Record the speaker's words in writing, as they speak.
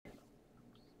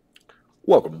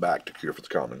Welcome back to Cure for the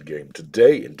Common Game.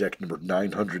 Today, in deck number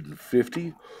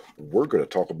 950, we're going to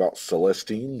talk about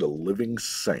Celestine, the Living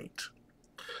Saint.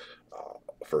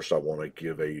 First, I want to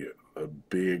give a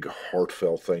big,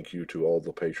 heartfelt thank you to all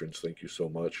the patrons. Thank you so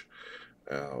much.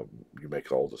 You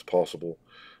make all this possible.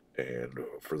 And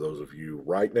for those of you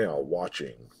right now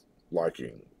watching,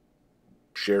 liking,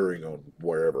 sharing on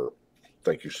wherever,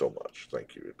 thank you so much.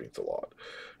 Thank you. It means a lot.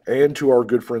 And to our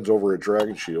good friends over at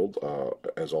Dragon Shield,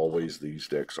 as always, these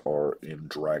decks are in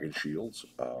Dragon Shields.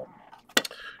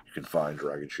 You can find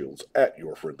Dragon Shields at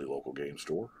your friendly local game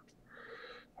store.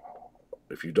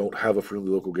 If you don't have a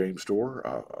friendly local game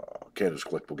store, Canada's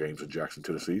Collectible Games in Jackson,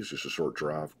 Tennessee is just a short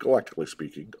drive, galactically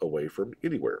speaking, away from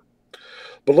anywhere.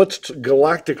 But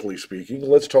galactically speaking,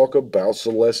 let's talk about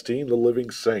Celestine, the Living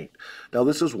Saint. Now,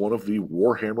 this is one of the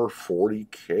Warhammer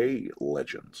 40k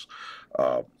legends.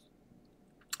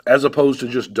 As opposed to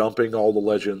just dumping all the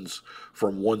legends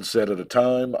from one set at a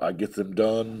time, I get them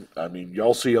done. I mean,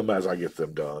 y'all see them as I get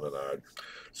them done, and I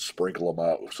sprinkle them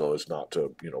out so as not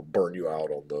to, burn you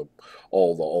out on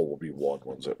all will be one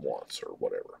ones at once or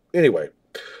whatever. Anyway,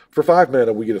 for 5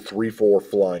 mana, we get a 3/4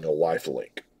 flying a life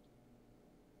link.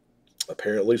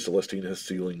 Apparently, Celestine has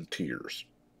sealing tears.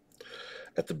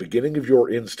 At the beginning of your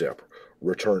end step,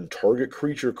 return target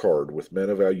creature card with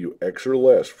mana value X or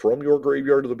less from your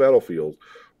graveyard to the battlefield,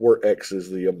 where X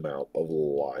is the amount of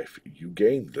life you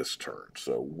gain this turn.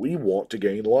 So we want to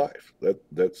gain life.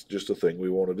 That's just a thing we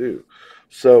want to do.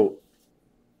 So,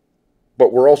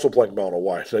 but we're also playing Mono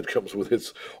White. That comes with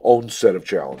its own set of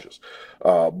challenges.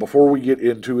 Before we get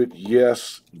into it,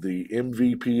 yes, the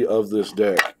MVP of this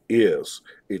deck is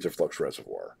Aetherflux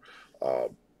Reservoir.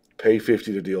 Pay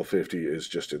 50 to deal 50 is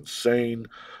just insane.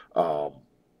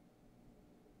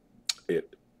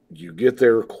 You get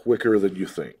there quicker than you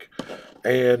think.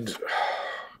 And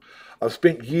I've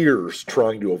spent years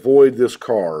trying to avoid this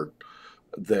card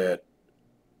that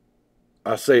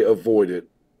I say avoid it.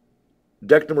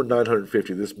 Deck number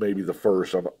 950, this may be the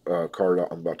first card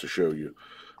I'm about to show you.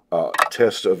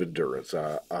 Test of Endurance.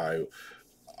 I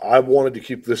wanted to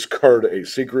keep this card a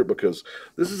secret because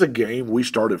this is a game we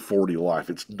start at 40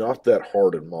 life. It's not that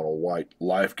hard in mono white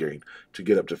life gain to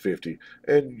get up to 50,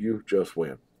 and you just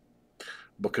win.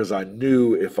 Because I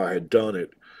knew if I had done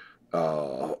it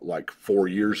like 4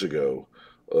 years ago,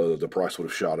 the price would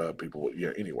have shot up. People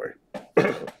would, anyway.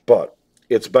 But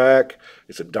it's back.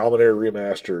 It's a Dominator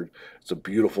remastered. It's a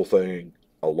beautiful thing.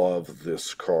 I love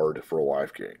this card for a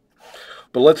life game.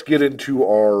 But let's get into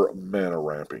our mana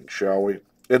ramping, shall we?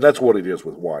 And that's what it is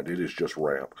with white. It is just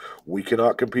ramp. We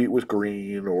cannot compete with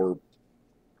green or,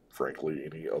 frankly,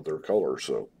 any other color.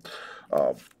 So,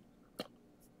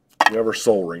 we have our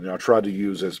Soul Ring. Now, I tried to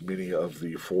use as many of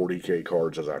the 40k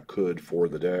cards as I could for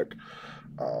the deck.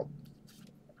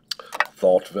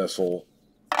 Thought Vessel,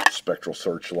 Spectral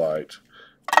Searchlight,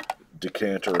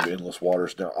 Decanter of Endless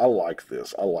Waters. Now, I like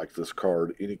this. I like this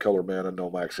card. Any color mana, no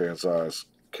max hand size,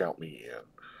 count me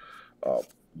in.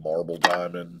 Marble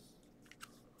Diamond,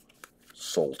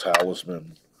 Soul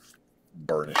Talisman,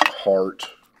 Burnished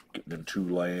Heart, getting in 2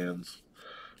 lands,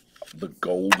 the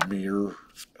Gold Mirror,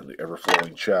 and the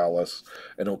Ever-Flowing Chalice.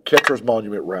 And Oketra's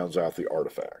Monument rounds out the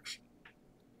artifacts.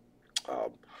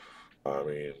 I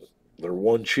mean, they're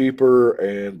one cheaper,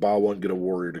 and buy one, get a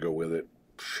warrior to go with it.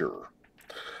 Sure.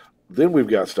 Then we've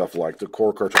got stuff like the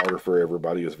Core Cartographer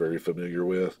everybody is very familiar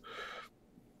with.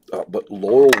 But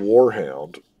Loyal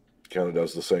Warhound kind of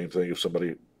does the same thing if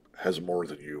somebody has more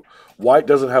than you. White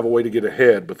doesn't have a way to get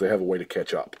ahead, but they have a way to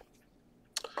catch up.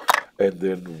 And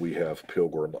then we have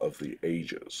Pilgrim of the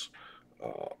Ages.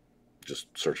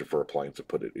 Just searching for a plane to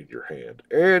put it in your hand.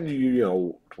 And,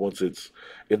 once it's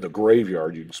in the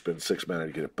graveyard, you can spend 6 mana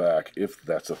to get it back if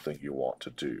that's a thing you want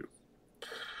to do.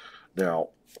 Now,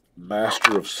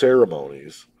 Master of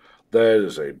Ceremonies, that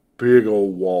is a big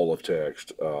old wall of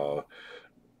text.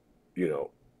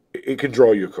 It can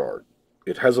draw you a card.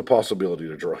 It has a possibility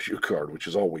to draw you a card, which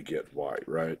is all we get in white,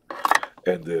 right?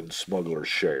 And then Smuggler's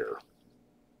Share.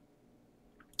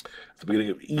 At the beginning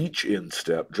of each end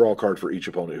step, draw a card for each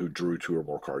opponent who drew 2 or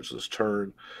more cards this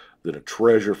turn. Then a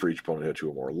treasure for each opponent who had 2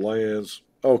 or more lands.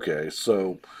 Okay,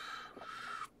 so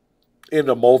in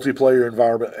a multiplayer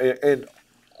environment, and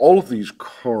all of these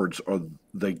cards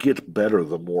they get better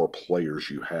the more players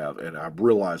you have, and I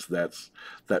realize that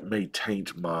may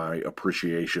taint my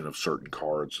appreciation of certain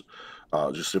cards,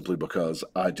 just simply because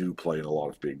I do play in a lot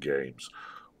of big games.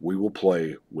 We will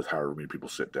play with however many people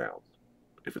sit down.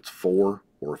 If it's 4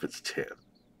 or if it's 10.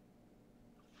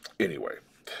 Anyway,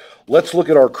 let's look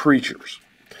at our creatures.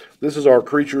 This is our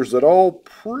creatures that all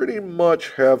pretty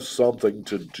much have something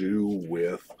to do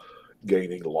with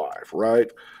gaining life,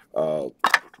 right?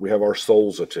 We have our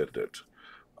Soul's Attendant,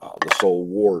 the Soul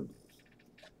Warden,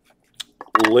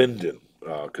 Linden,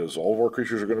 because all of our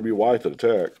creatures are going to be white that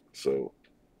attack. So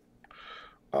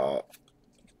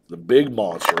the big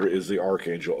monster is the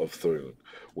Archangel of Thune.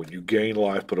 When you gain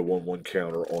life, put a 1/1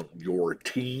 counter on your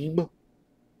team.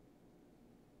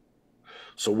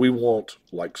 So we want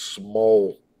like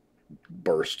small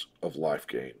bursts of life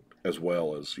gain as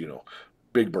well as,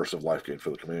 big bursts of life gain for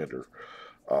the commander.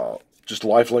 Just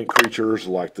lifelink creatures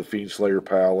like the Fiend Slayer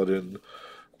Paladin,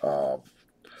 a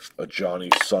Johnny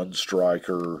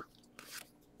Sunstriker,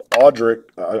 Audric.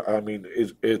 I mean,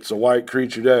 it's a white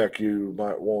creature deck. You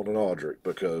might want an Audric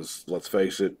because, let's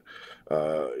face it,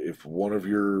 if one of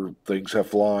your things have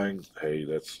flying, hey,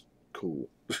 that's cool.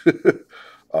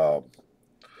 um,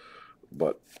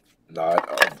 but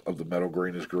Knight of the Metal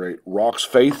Green is great. Rock's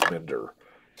Faithmender.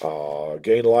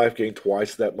 Gain life, gain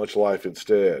twice that much life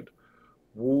instead.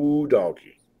 Woo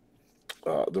doggy.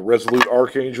 The Resolute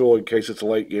Archangel, in case it's a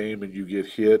late game and you get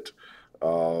hit.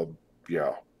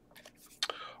 Yeah.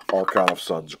 Archon of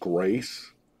Sun's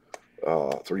Grace.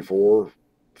 3/4.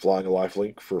 Flying a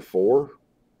lifelink for 4.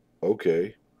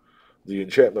 Okay. The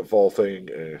Enchantment Fall thing.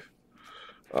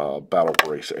 Battle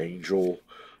Grace Angel.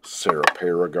 Sarah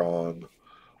Paragon.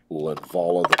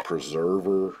 Lenvala the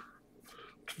Preserver.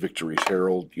 Victory's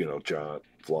Herald, giant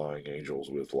flying angels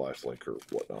with lifelink or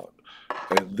whatnot.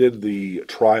 And then the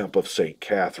Triumph of St.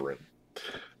 Catherine.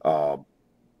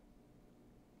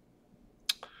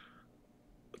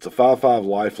 It's a 5/5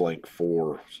 lifelink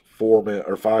for 4 mana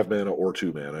or 5 mana or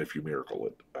 2 mana if you miracle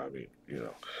it. I mean,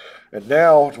 And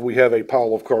now we have a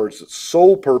pile of cards that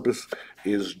sole purpose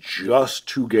is just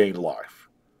to gain life.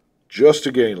 Just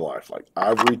to gain life, like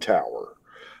Ivory Tower.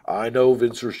 I know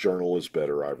Vincer's Journal is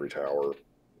better. Ivory Tower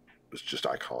is just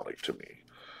iconic to me.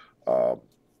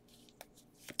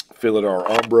 Philidar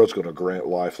Umbra is going to grant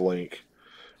lifelink.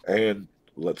 And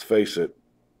let's face it,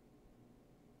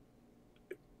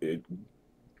 it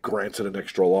grants it an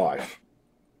extra life.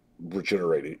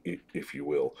 Regenerate it, if you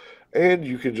will. And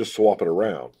you can just swap it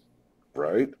around,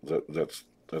 right? That's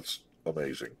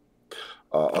amazing.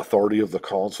 Authority of the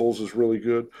Consuls is really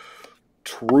good.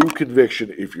 True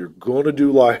Conviction, if you're going to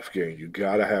do life gain, you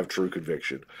got to have True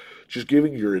Conviction. Just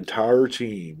giving your entire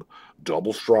team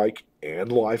double strike and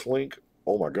lifelink,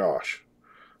 oh my gosh.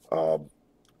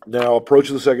 Now, Approach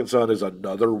of the Second Sun is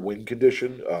another win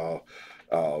condition.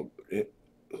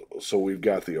 So we've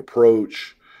got the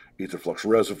Approach, Etherflux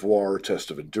Reservoir, Test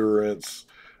of Endurance,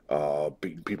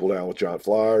 beating people down with giant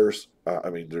flyers. I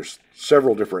mean, there's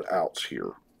several different outs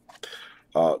here.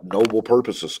 Noble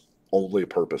Purpose is only a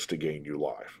purpose to gain you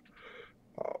life.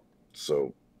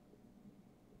 So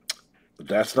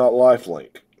that's not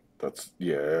lifelink. That's,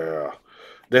 yeah.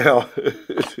 Now,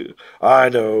 I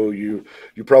know you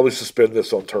probably suspend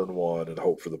this on turn 1 and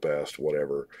hope for the best,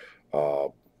 whatever.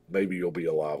 Maybe you'll be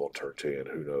alive on turn 10,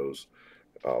 who knows.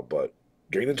 But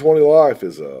gaining 20 life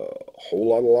is a whole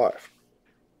lot of life.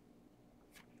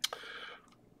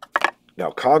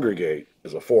 Now, Congregate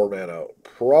is a 4 mana,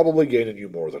 probably gaining you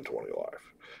more than 20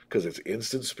 life because it's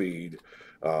instant speed.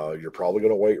 You're probably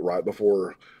going to wait right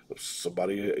before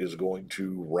somebody is going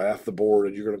to wrath the board,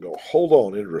 and you're going to go, hold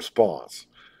on, in response.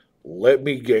 Let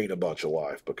me gain a bunch of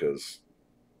life because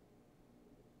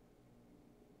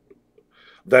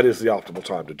that is the optimal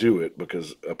time to do it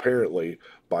because apparently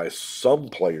by some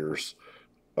players'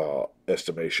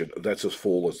 estimation, that's as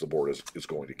full as the board is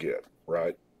going to get,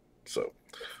 right? So,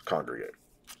 Congregate.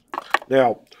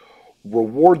 Now,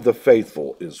 Reward the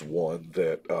Faithful is one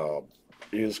that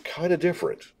is kind of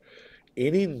different.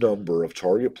 Any number of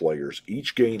target players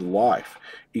each gain life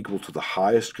equal to the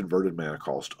highest converted mana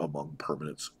cost among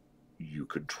permanents you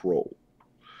control.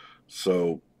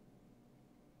 So,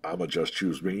 I'm going to just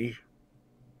choose me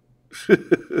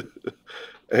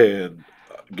and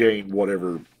gain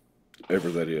whatever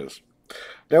that is.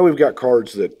 Now we've got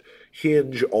cards that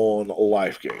hinge on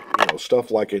life gain.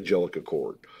 Stuff like Angelic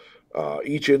Accord.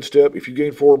 Each end step, if you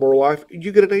gain 4 or more life,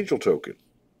 you get an angel token.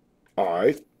 All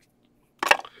right.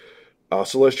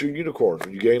 Celestial Unicorn.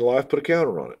 When you gain life, put a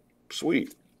counter on it.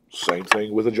 Sweet. Same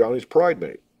thing with a Johnny's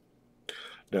Pridemate.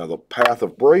 Now, the Path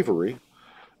of Bravery,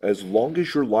 as long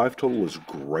as your life total is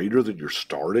greater than your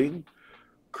starting,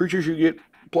 creatures you get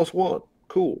 +1.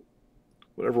 Cool.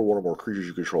 Whenever one or more creatures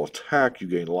you control attack, you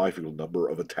gain life equal number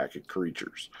of attacking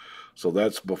creatures. So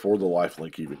that's before the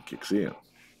lifelink even kicks in.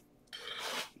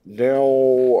 Now,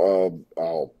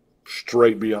 I'll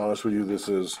straight be honest with you, this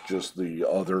is just the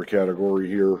other category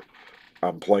here.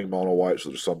 I'm playing mono white, so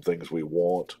there's some things we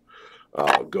want.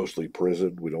 Ghostly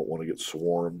Prison, we don't want to get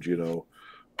swarmed,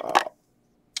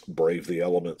 Brave the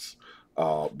Elements.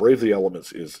 Brave the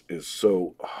Elements is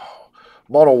so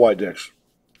mono white decks.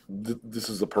 This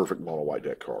is the perfect mono white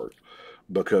deck card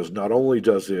because not only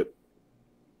does it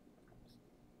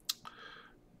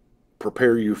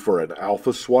prepare you for an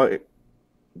alpha swipe,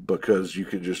 because you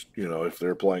can just, if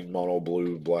they're playing mono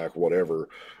blue, black, whatever,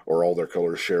 or all their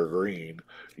colors share green,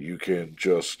 you can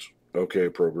just, okay,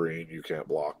 pro green, you can't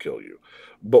block, kill you.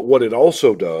 But what it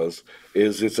also does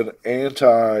is it's an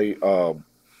anti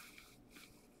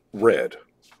red,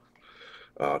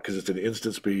 because it's an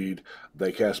instant speed.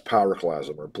 They cast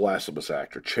Pyroclasm or Blasphemous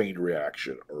Act or Chain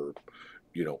Reaction or,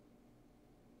 you know,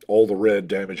 all the red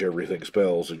damage everything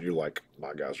spells, and you're like,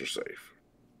 my guys are safe.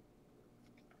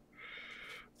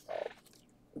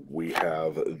 We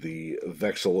have the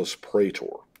Vexillus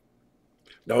Praetor.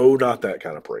 No, not that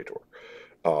kind of Praetor.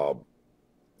 Um,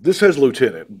 this has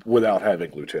Lieutenant without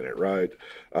having Lieutenant, right?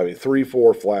 I mean,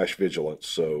 3/4 flash vigilance,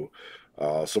 so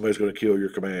somebody's going to kill your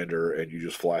commander, and you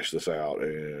just flash this out,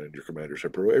 and your commander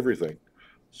should pro everything.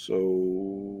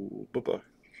 So, bye bye.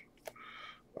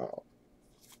 Uh,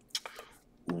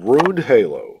 Ruined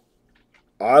Halo.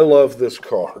 I love this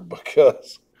card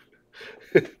because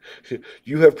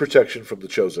you have protection from the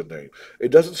chosen name.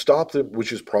 It doesn't stop them,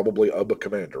 which is probably a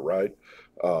commander, right?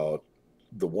 Uh,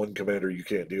 the one commander you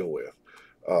can't deal with.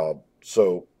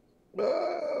 So,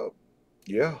 uh,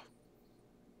 yeah.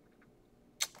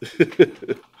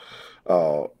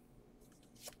 uh,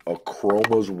 a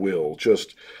Chroma's Will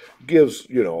just gives,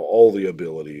 all the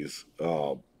abilities.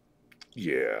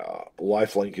 Yeah,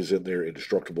 Lifelink is in there,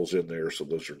 Indestructible's in there, so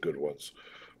those are good ones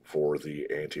for the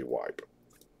anti-wipe.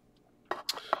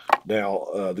 Now,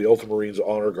 the Ultramarines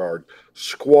Honor Guard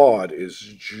squad is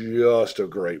just a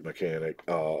great mechanic.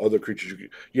 Other creatures,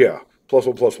 yeah,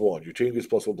 +1/+1. Your team gets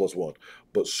 +1/+1,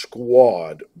 but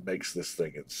squad makes this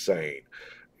thing insane.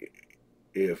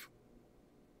 If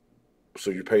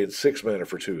so, you're paying 6 mana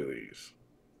for 2 of these,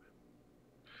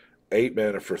 8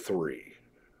 mana for 3,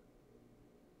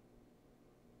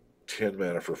 10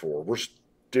 mana for 4. We're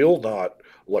still not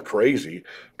like crazy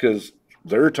because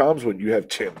there are times when you have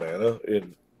 10 mana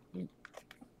in.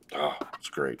 It's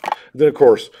great. And then, of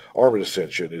course, Armored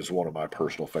Ascension is one of my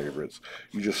personal favorites.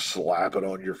 You just slap it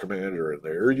on your commander, and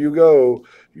there you go.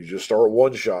 You just start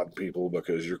one-shotting people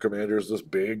because your commander is this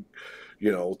big,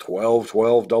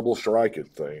 12/12 double striking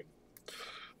thing.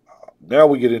 Now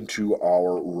we get into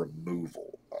our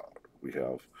removal. We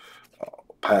have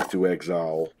Path to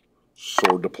Exile,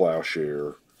 Sword to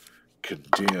Plowshare,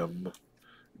 Condemn,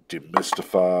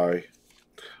 Demystify,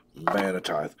 Mana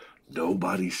Tithe.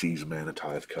 Nobody sees Mana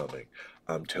Tithe coming.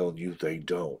 I'm telling you, they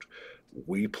don't.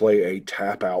 We play a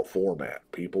tap out format.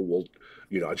 People will,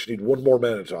 I just need one more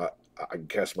mana to I can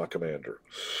cast my commander.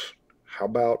 How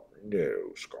about no,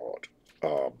 Scott?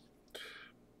 Um,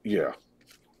 yeah,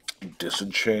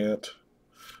 Disenchant,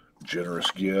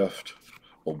 Generous Gift,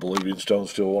 Oblivion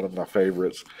Stone's still one of my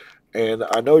favorites. And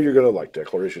I know you're gonna like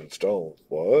Declaration Stone.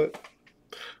 What?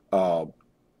 Um,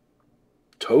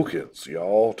 Tokens,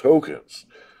 y'all, tokens.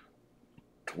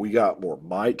 We got more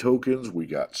Might tokens. We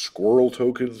got Squirrel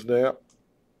tokens now.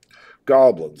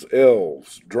 Goblins,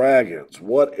 elves, dragons,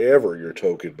 whatever your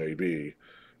token may be,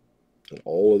 and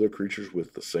all other creatures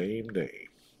with the same name.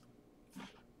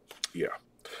 Yeah.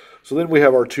 So then we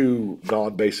have our two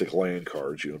non-basic land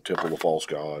cards, Temple of the False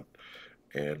God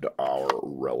and our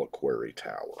Reliquary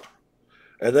Tower.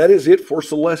 And that is it for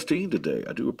Celestine today.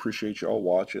 I do appreciate y'all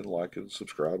watching, liking,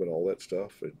 subscribing, all that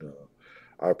stuff, and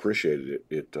I appreciate it.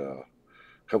 It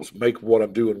helps make what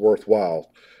I'm doing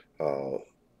worthwhile. Uh,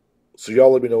 so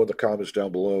y'all let me know in the comments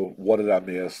down below, what did I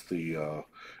miss?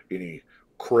 Any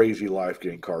crazy life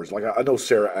gain cards? Like I know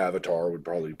Sarah Avatar would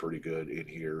probably be pretty good in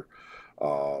here,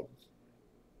 um,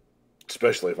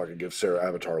 especially if I could give Sarah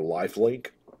Avatar life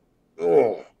link.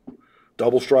 Oh,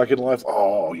 double strike in life.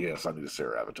 Oh yes, I need a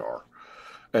Sarah Avatar,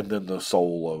 and then the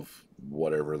soul of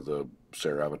whatever the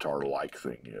Sarah Avatar like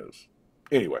thing is.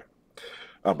 Anyway,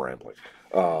 I'm rambling.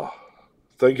 Uh,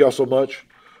 thank y'all so much,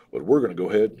 but we're gonna go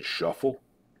ahead and shuffle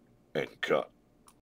and cut.